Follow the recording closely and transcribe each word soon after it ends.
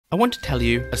I want to tell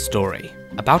you a story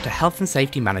about a health and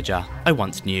safety manager I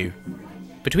once knew.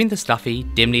 Between the stuffy,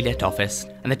 dimly lit office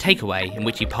and the takeaway in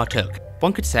which he partook,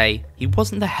 one could say he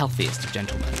wasn't the healthiest of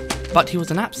gentlemen, but he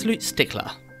was an absolute stickler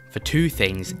for two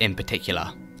things in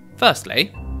particular.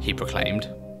 Firstly, he proclaimed,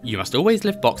 you must always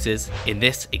lift boxes in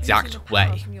this exact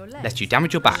way, lest you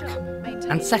damage your back.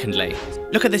 And secondly,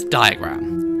 look at this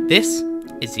diagram. This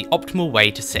is the optimal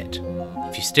way to sit.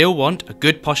 If you still want a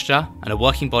good posture and a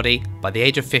working body by the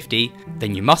age of 50,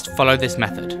 then you must follow this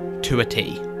method to a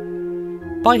T.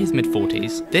 By his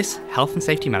mid-40s, this health and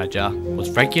safety manager was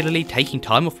regularly taking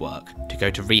time off work to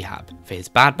go to rehab for his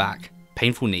bad back,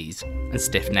 painful knees, and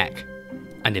stiff neck.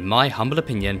 And in my humble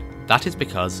opinion, that is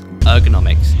because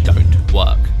ergonomics don't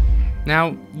work.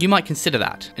 Now, you might consider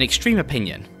that an extreme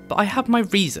opinion, but I have my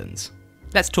reasons.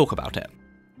 Let's talk about it.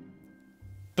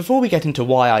 Before we get into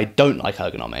why I don't like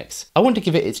ergonomics, I want to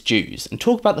give it its dues and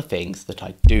talk about the things that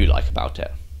I do like about it.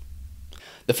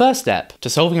 The first step to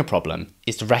solving a problem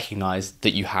is to recognise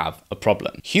that you have a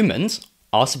problem. Humans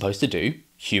are supposed to do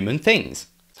human things.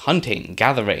 Hunting,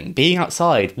 gathering, being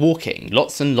outside, walking,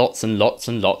 lots and lots and lots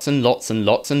and lots and lots and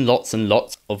lots and lots and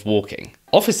lots of walking.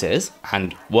 Offices,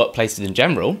 and workplaces in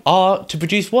general, are to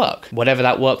produce work, whatever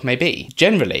that work may be.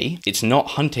 Generally, it's not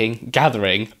hunting,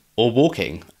 gathering, or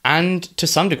walking. And to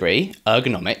some degree,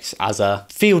 ergonomics as a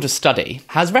field of study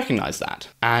has recognised that,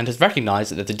 and has recognised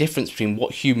that there's a difference between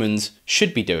what humans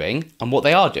should be doing and what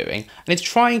they are doing, and it's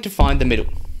trying to find the middle.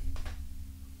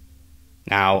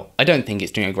 Now, I don't think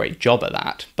it's doing a great job at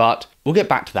that, but we'll get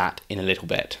back to that in a little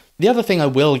bit. The other thing I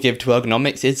will give to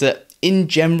ergonomics is that, in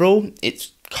general,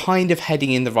 it's kind of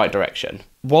heading in the right direction.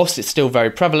 Whilst it's still very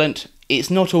prevalent, it's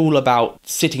not all about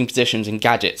sitting positions and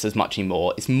gadgets as much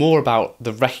anymore. It's more about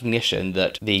the recognition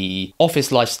that the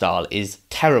office lifestyle is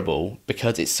terrible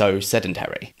because it's so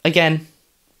sedentary. Again,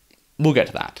 we'll get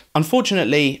to that.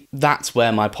 Unfortunately, that's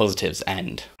where my positives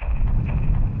end.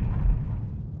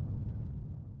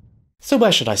 So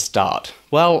where should I start?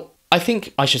 Well, I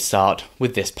think I should start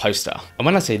with this poster. And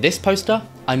when I say this poster,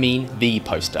 I mean the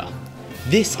poster.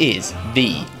 This is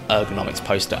the ergonomics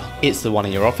poster. It's the one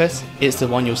in your office, it's the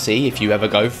one you'll see if you ever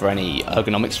go for any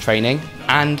ergonomics training,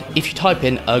 and if you type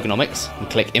in ergonomics and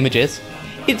click images,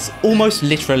 it's almost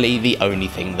literally the only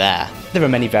thing there. There are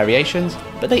many variations,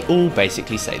 but they all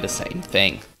basically say the same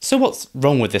thing. So what's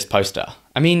wrong with this poster?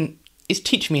 I mean, it's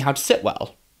teaching me how to sit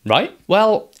well, right?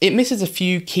 Well, it misses a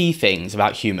few key things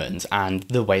about humans and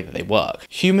the way that they work.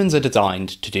 Humans are designed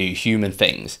to do human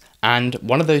things, and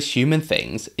one of those human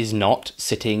things is not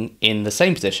sitting in the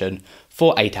same position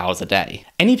for 8 hours a day.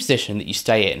 Any position that you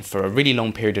stay in for a really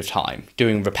long period of time,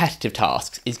 doing repetitive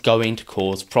tasks, is going to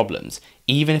cause problems,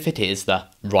 even if it is the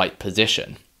right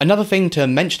position. Another thing to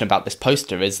mention about this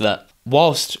poster is that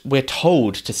whilst we're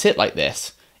told to sit like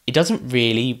this, it doesn't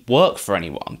really work for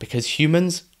anyone because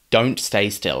humans don't stay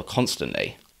still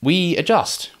constantly. We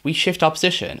adjust, we shift our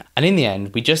position, and in the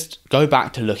end, we just go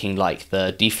back to looking like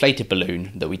the deflated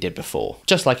balloon that we did before,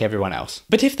 just like everyone else.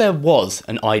 But if there was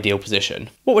an ideal position,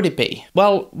 what would it be?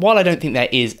 Well, while I don't think there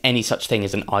is any such thing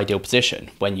as an ideal position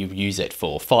when you use it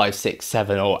for 5, 6,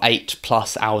 7, or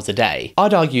 8+ hours a day,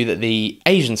 I'd argue that the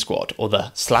Asian squat, or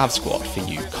the Slav squat for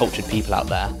you cultured people out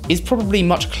there, is probably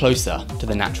much closer to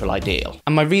the natural ideal.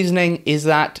 And my reasoning is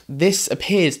that this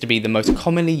appears to be the most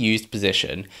commonly used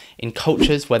position in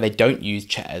cultures where they don't use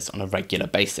chairs on a regular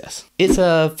basis. It's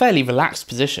a fairly relaxed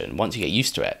position once you get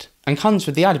used to it, and comes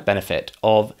with the added benefit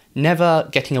of never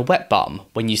getting a wet bum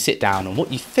when you sit down on what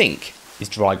you think is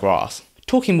dry grass.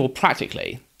 Talking more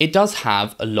practically, it does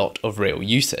have a lot of real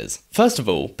uses. First of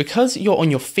all, because you're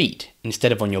on your feet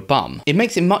instead of on your bum, it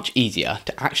makes it much easier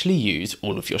to actually use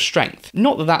all of your strength.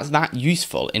 Not that that's that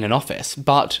useful in an office,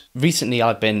 but recently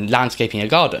I've been landscaping a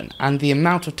garden, and the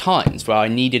amount of times where I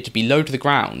needed to be low to the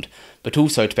ground, but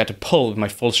also to be able to pull with my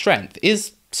full strength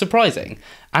is surprising,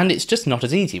 and it's just not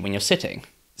as easy when you're sitting.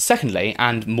 Secondly,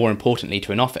 and more importantly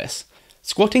to an office,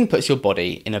 squatting puts your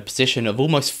body in a position of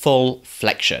almost full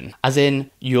flexion, as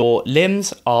in your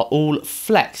limbs are all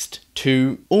flexed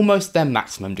to almost their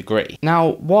maximum degree.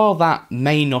 Now, while that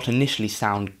may not initially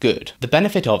sound good, the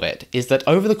benefit of it is that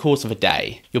over the course of a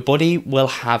day, your body will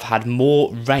have had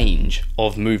more range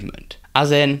of movement.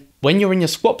 As in, when you're in your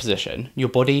squat position, your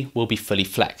body will be fully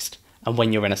flexed, and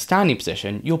when you're in a standing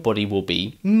position, your body will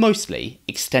be mostly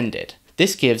extended.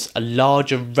 This gives a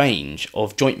larger range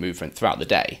of joint movement throughout the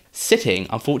day. Sitting,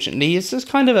 unfortunately, is just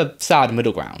kind of a sad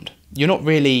middle ground. You're not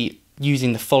really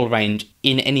using the full range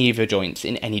in any of your joints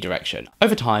in any direction.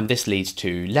 Over time, this leads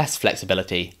to less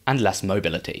flexibility and less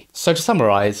mobility. So to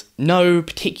summarise, no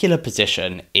particular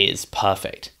position is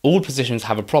perfect. All positions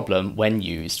have a problem when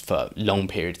used for long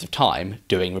periods of time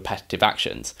doing repetitive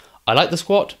actions. I like the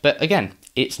squat, but again,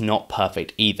 it's not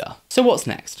perfect either. So what's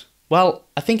next? Well,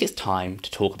 I think it's time to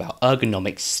talk about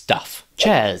ergonomic stuff.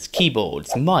 Chairs,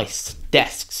 keyboards, mice,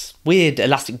 desks, weird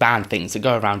elastic band things that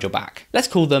go around your back. Let's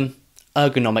call them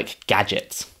ergonomic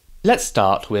gadgets. Let's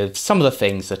start with some of the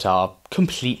things that are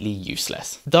completely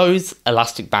useless. Those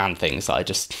elastic band things that I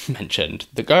just mentioned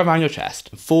that go around your chest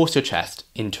and force your chest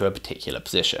into a particular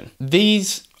position.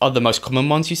 These are the most common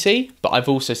ones you see, but I've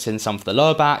also seen some for the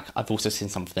lower back. I've also seen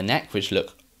some for the neck, which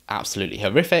look absolutely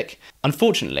horrific.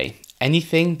 Unfortunately,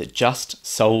 anything that just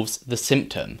solves the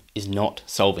symptom is not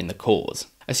solving the cause.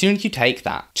 As soon as you take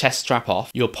that chest strap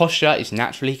off, your posture is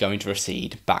naturally going to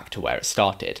recede back to where it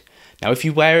started. Now, if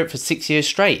you wear it for 6 years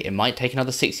straight, it might take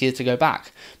another 6 years to go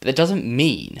back, but that doesn't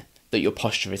mean that your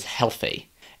posture is healthy.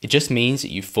 It just means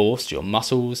that you forced your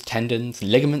muscles, tendons,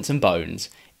 ligaments and bones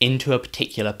into a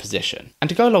particular position. And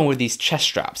to go along with these chest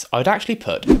straps, I would actually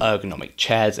put ergonomic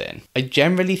chairs in. I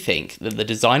generally think that the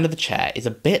design of the chair is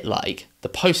a bit like the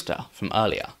poster from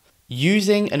earlier.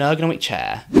 Using an ergonomic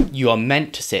chair, you are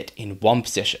meant to sit in one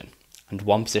position, and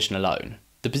one position alone.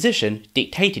 The position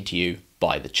dictated to you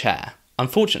by the chair.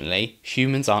 Unfortunately,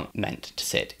 humans aren't meant to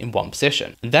sit in one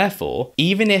position, and therefore,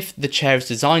 even if the chair is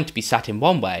designed to be sat in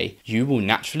one way, you will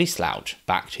naturally slouch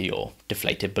back to your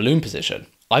deflated balloon position.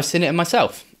 I've seen it in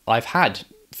myself. I've had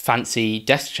fancy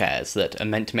desk chairs that are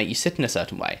meant to make you sit in a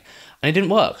certain way, and it didn't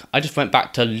work. I just went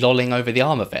back to lolling over the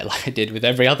arm of it like I did with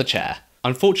every other chair.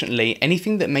 Unfortunately,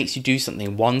 anything that makes you do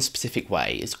something one specific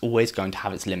way is always going to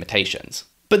have its limitations.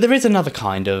 But there is another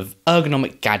kind of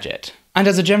ergonomic gadget, and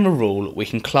as a general rule, we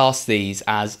can class these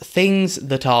as things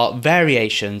that are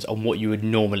variations on what you would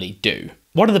normally do.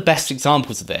 One of the best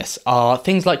examples of this are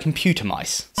things like computer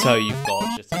mice. So you've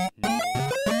got just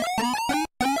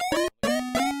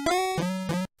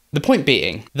the point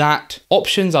being that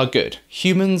options are good.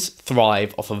 Humans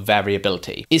thrive off of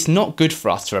variability. It's not good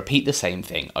for us to repeat the same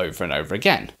thing over and over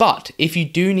again. But if you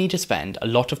do need to spend a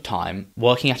lot of time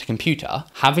working at a computer,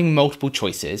 having multiple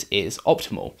choices is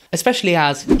optimal. Especially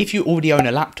as if you already own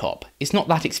a laptop, it's not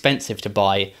that expensive to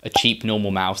buy a cheap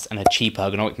normal mouse and a cheap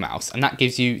ergonomic mouse, and that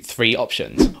gives you 3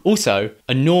 options. Also,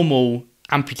 a normal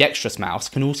ambidextrous mouse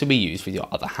can also be used with your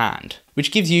other hand,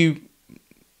 which gives you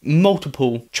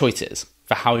multiple choices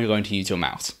for how you're going to use your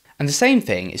mouse. And the same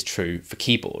thing is true for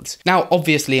keyboards. Now,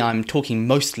 obviously I'm talking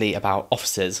mostly about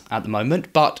offices at the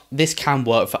moment, but this can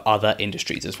work for other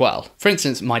industries as well. For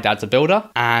instance, my dad's a builder,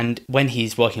 and when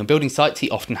he's working on building sites, he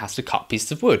often has to cut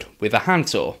pieces of wood with a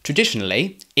handsaw.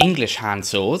 Traditionally, English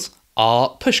handsaws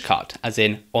are push cut, as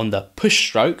in on the push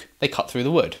stroke, they cut through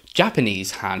the wood.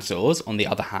 Japanese handsaws, on the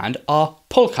other hand, are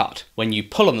pull cut. When you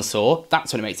pull on the saw,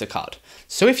 that's when it makes a cut.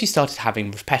 So if you started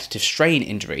having repetitive strain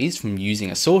injuries from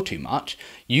using a saw too much,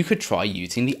 you could try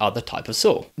using the other type of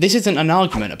saw. This isn't an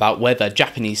argument about whether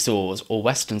Japanese saws or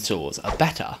Western saws are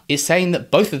better. It's saying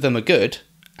that both of them are good,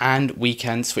 and we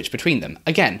can switch between them.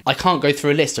 Again, I can't go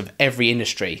through a list of every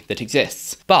industry that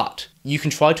exists, but you can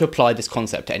try to apply this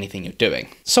concept to anything you're doing.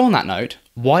 So on that note,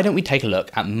 why don't we take a look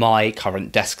at my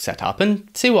current desk setup and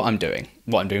see what I'm doing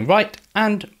right,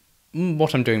 and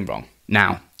what I'm doing wrong.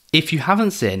 Now, if you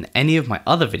haven't seen any of my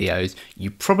other videos,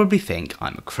 you probably think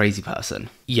I'm a crazy person.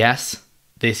 Yes,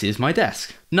 this is my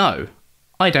desk. No,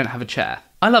 I don't have a chair.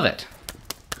 I love it.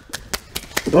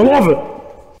 I love it.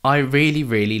 I really,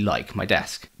 really like my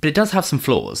desk, but it does have some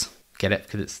flaws. Get it?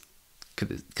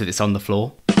 Because it's on the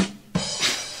floor.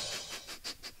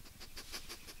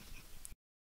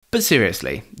 But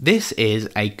seriously, this is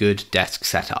a good desk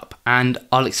setup, and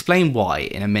I'll explain why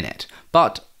in a minute.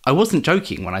 But I wasn't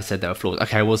joking when I said there were flaws.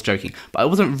 Okay, I was joking, but I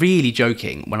wasn't really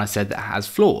joking when I said that it has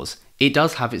flaws. It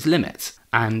does have its limits,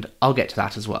 and I'll get to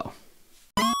that as well.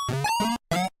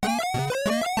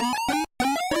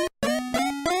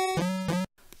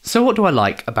 So what do I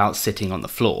like about sitting on the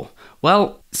floor?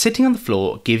 Well, sitting on the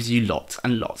floor gives you lots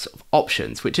and lots of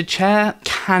options, which a chair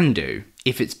can do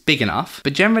if it's big enough.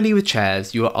 But generally with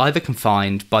chairs, you are either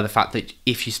confined by the fact that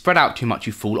if you spread out too much,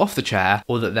 you fall off the chair,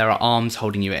 or that there are arms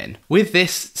holding you in. With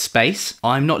this space,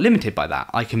 I'm not limited by that.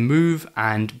 I can move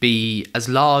and be as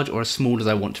large or as small as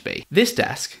I want to be. This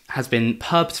desk has been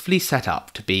purposefully set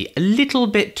up to be a little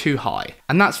bit too high,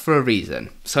 and that's for a reason.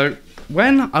 So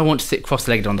when I want to sit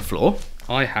cross-legged on the floor,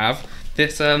 I have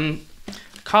this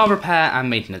car repair and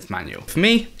maintenance manual. For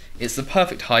me, it's the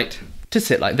perfect height to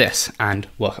sit like this and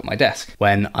work at my desk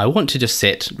when I want to just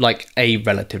sit like a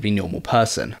relatively normal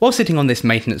person. While sitting on this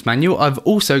maintenance manual, I've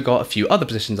also got a few other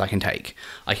positions I can take.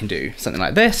 I can do something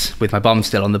like this with my bum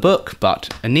still on the book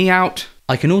but a knee out.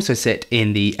 I can also sit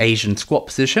in the Asian squat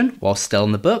position while still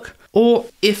on the book. Or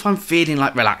if I'm feeling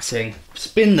like relaxing,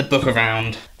 spin the book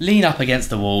around, lean up against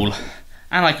the wall,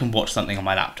 and I can watch something on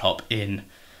my laptop in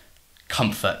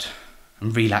comfort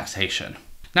and relaxation.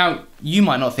 Now, you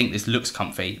might not think this looks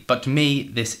comfy, but to me,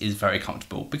 this is very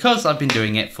comfortable because I've been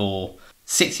doing it for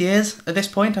 6 years at this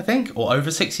point, I think, or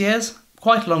over 6 years,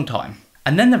 quite a long time.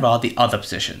 And then there are the other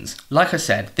positions. Like I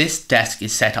said, this desk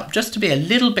is set up just to be a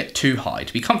little bit too high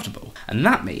to be comfortable. And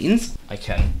that means I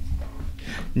can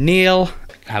kneel,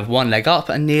 have one leg up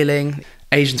and kneeling,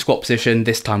 Asian squat position,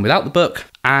 this time without the book.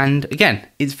 And again,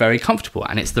 it's very comfortable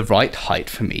and it's the right height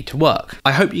for me to work.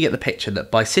 I hope you get the picture that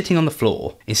by sitting on the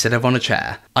floor instead of on a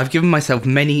chair, I've given myself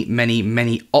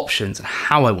many options on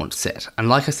how I want to sit. And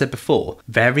like I said before,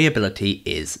 variability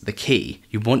is the key.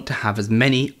 You want to have as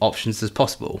many options as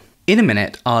possible. In a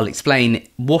minute, I'll explain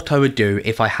what I would do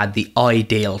if I had the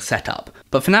ideal setup.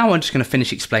 But for now, I'm just going to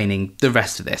finish explaining the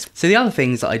rest of this. So the other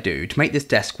things that I do to make this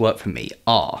desk work for me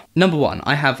are, number one,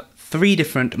 I have 3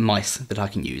 different mice that I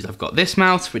can use. I've got this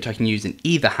mouse, which I can use in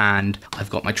either hand.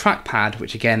 I've got my trackpad,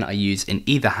 which again, I use in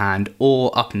either hand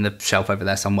or up in the shelf over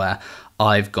there somewhere.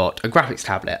 I've got a graphics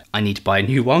tablet. I need to buy a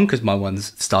new one because my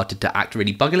one's started to act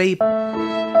really buggily.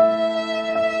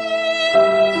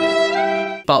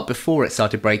 But before it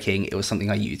started breaking, it was something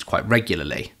I used quite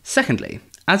regularly. Secondly,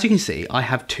 as you can see, I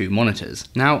have 2 monitors.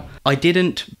 Now, I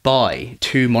didn't buy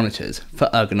 2 monitors for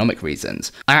ergonomic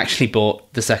reasons. I actually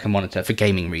bought the second monitor for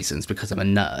gaming reasons because I'm a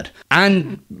nerd.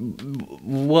 And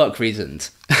work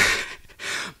reasons.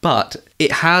 But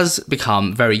it has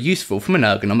become very useful from an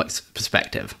ergonomics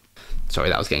perspective. Sorry,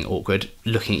 that was getting awkward,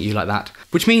 looking at you like that.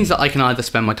 Which means that I can either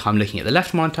spend my time looking at the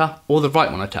left monitor or the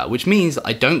right monitor, which means that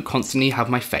I don't constantly have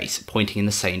my face pointing in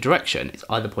the same direction. It's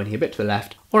either pointing a bit to the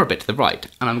left or a bit to the right,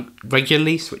 and I'm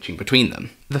regularly switching between them.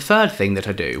 The third thing that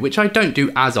I do, which I don't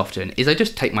do as often, is I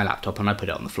just take my laptop and I put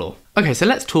it on the floor. Okay, so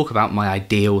let's talk about my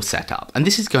ideal setup. And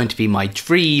this is going to be my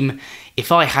dream.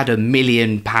 If I had £1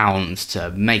 million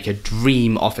to make a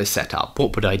dream office setup,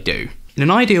 what would I do? In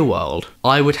an ideal world,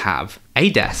 I would have a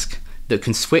desk that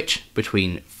can switch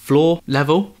between floor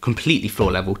level, completely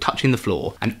floor level, touching the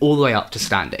floor, and all the way up to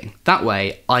standing. That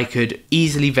way, I could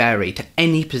easily vary to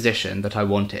any position that I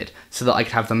wanted so that I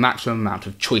could have the maximum amount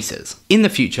of choices. In the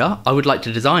future, I would like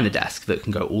to design a desk that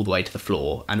can go all the way to the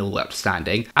floor and all the way up to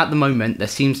standing. At the moment, there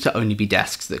seems to only be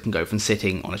desks that can go from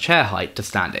sitting on a chair height to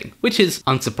standing, which is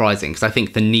unsurprising because I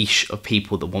think the niche of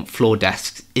people that want floor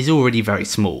desks is already very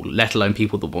small, let alone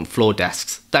people that want floor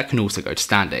desks that can also go to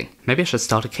standing. Maybe I should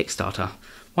start a Kickstarter.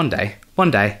 One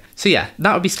day. So yeah,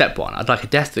 that would be step 1. I'd like a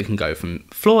desk that can go from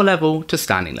floor level to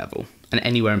standing level and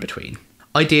anywhere in between.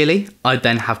 Ideally, I'd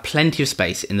then have plenty of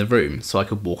space in the room so I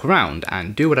could walk around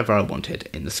and do whatever I wanted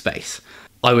in the space.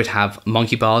 I would have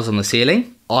monkey bars on the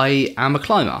ceiling. I am a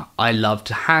climber. I love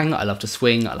to hang, I love to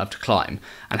swing, I love to climb.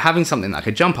 And having something that I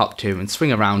could jump up to and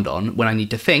swing around on when I need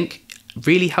to think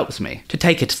really helps me. To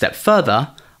take it a step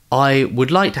further, I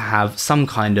would like to have some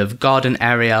kind of garden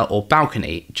area or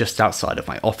balcony just outside of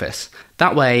my office.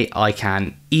 That way I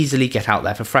can easily get out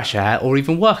there for fresh air or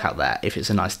even work out there if it's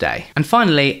a nice day. And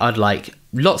finally, I'd like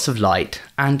lots of light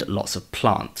and lots of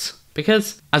plants.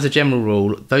 Because, as a general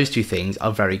rule, those 2 things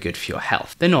are very good for your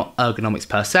health. They're not ergonomics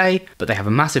per se, but they have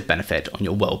a massive benefit on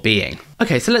your well-being.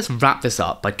 Okay, so let's wrap this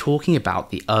up by talking about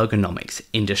the ergonomics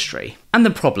industry and the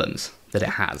problems that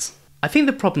it has. I think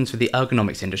the problems with the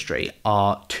ergonomics industry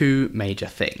are 2 major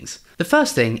things. The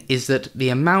first thing is that the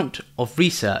amount of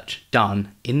research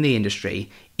done in the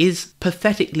industry is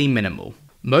pathetically minimal.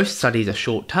 Most studies are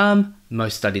short-term,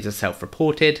 most studies are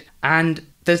self-reported, and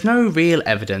there's no real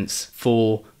evidence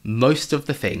for most of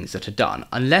the things that are done,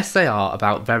 unless they are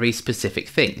about very specific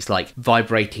things like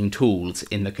vibrating tools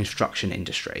in the construction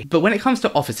industry. But when it comes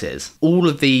to offices, all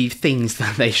of the things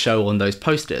that they show on those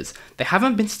posters, they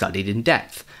haven't been studied in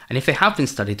depth. And if they have been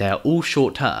studied, they are all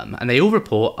short term, and they all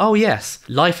report, oh yes,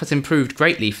 life has improved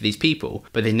greatly for these people,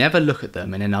 but they never look at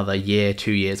them in another year,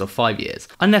 2 years, or 5 years,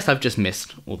 unless I've just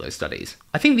missed all those studies.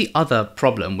 I think the other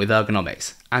problem with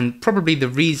ergonomics, and probably the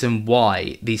reason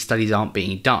why these studies aren't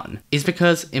being done, is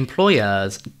because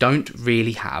employers don't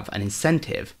really have an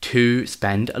incentive to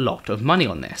spend a lot of money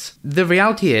on this. The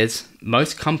reality is,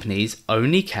 most companies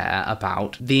only care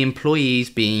about the employees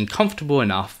being comfortable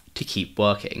enough to keep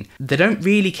working. They don't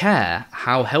really care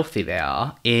how healthy they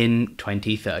are in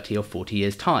 20, 30 or 40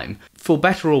 years time. For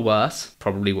better or worse,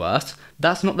 probably worse,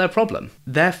 that's not their problem.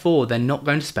 Therefore, they're not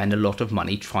going to spend a lot of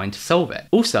money trying to solve it.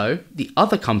 Also, the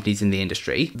other companies in the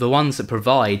industry, the ones that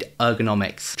provide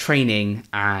ergonomics training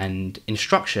and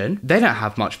instruction, they don't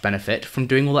have much benefit from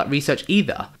doing all that research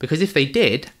either. Because if they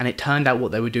did, and it turned out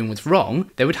what they were doing was wrong,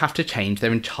 they would have to change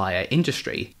their entire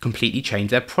industry, completely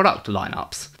change their product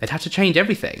lineups. They'd have to change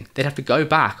everything. They'd have to go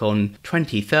back on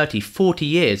 20, 30, 40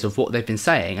 years of what they've been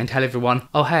saying and tell everyone,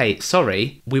 oh hey,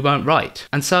 sorry, we weren't right.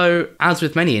 And so, as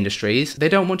with many industries, they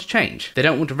don't want to change. They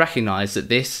don't want to recognise that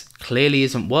this clearly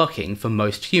isn't working for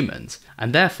most humans,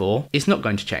 and therefore it's not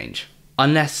going to change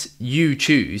unless you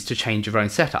choose to change your own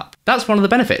setup. That's one of the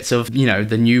benefits of,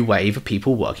 the new wave of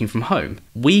people working from home.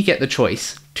 We get the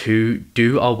choice to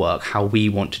do our work how we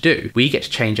want to do. We get to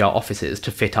change our offices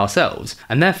to fit ourselves,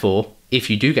 and therefore, if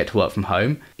you do get to work from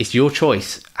home, it's your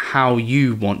choice how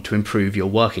you want to improve your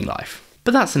working life.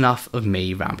 But that's enough of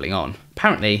me rambling on.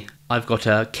 Apparently, I've got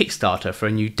a Kickstarter for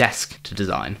a new desk to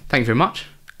design. Thank you very much,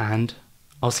 and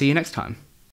I'll see you next time.